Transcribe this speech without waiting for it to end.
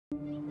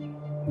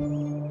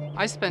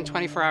I spend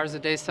 24 hours a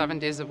day, 7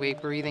 days a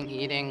week, breathing,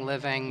 eating,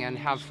 living, and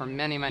have for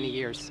many, many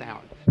years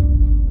sound.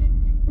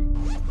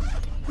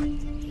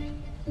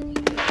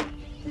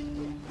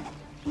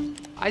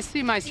 I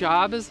see my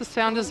job as a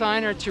sound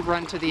designer to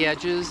run to the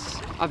edges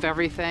of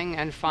everything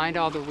and find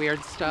all the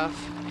weird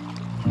stuff.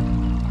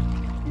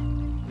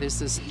 There's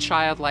this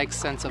childlike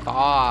sense of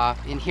awe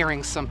in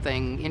hearing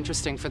something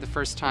interesting for the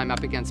first time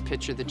up against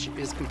picture that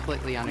is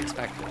completely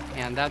unexpected.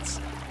 And that's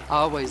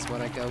always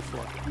what I go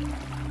for.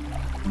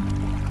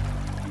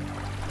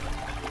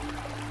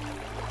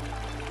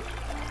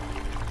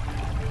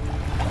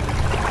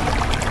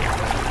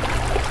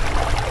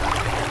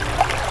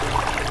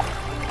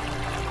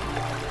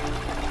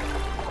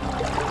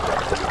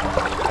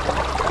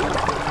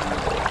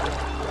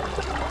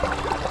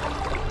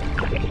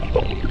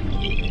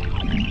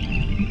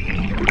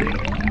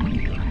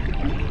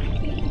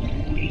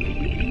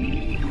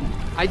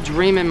 I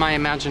dream in my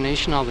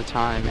imagination all the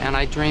time, and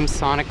I dream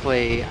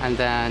sonically, and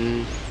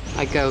then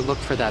I go look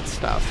for that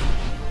stuff.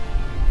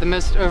 The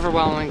most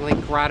overwhelmingly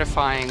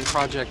gratifying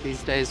project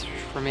these days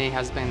for me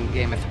has been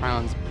Game of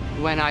Thrones.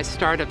 When I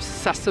start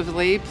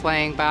obsessively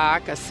playing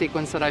back a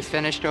sequence that I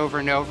finished over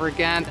and over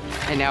again,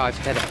 I know I've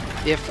hit it.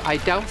 If I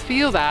don't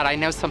feel that, I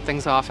know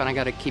something's off and I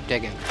gotta keep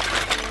digging.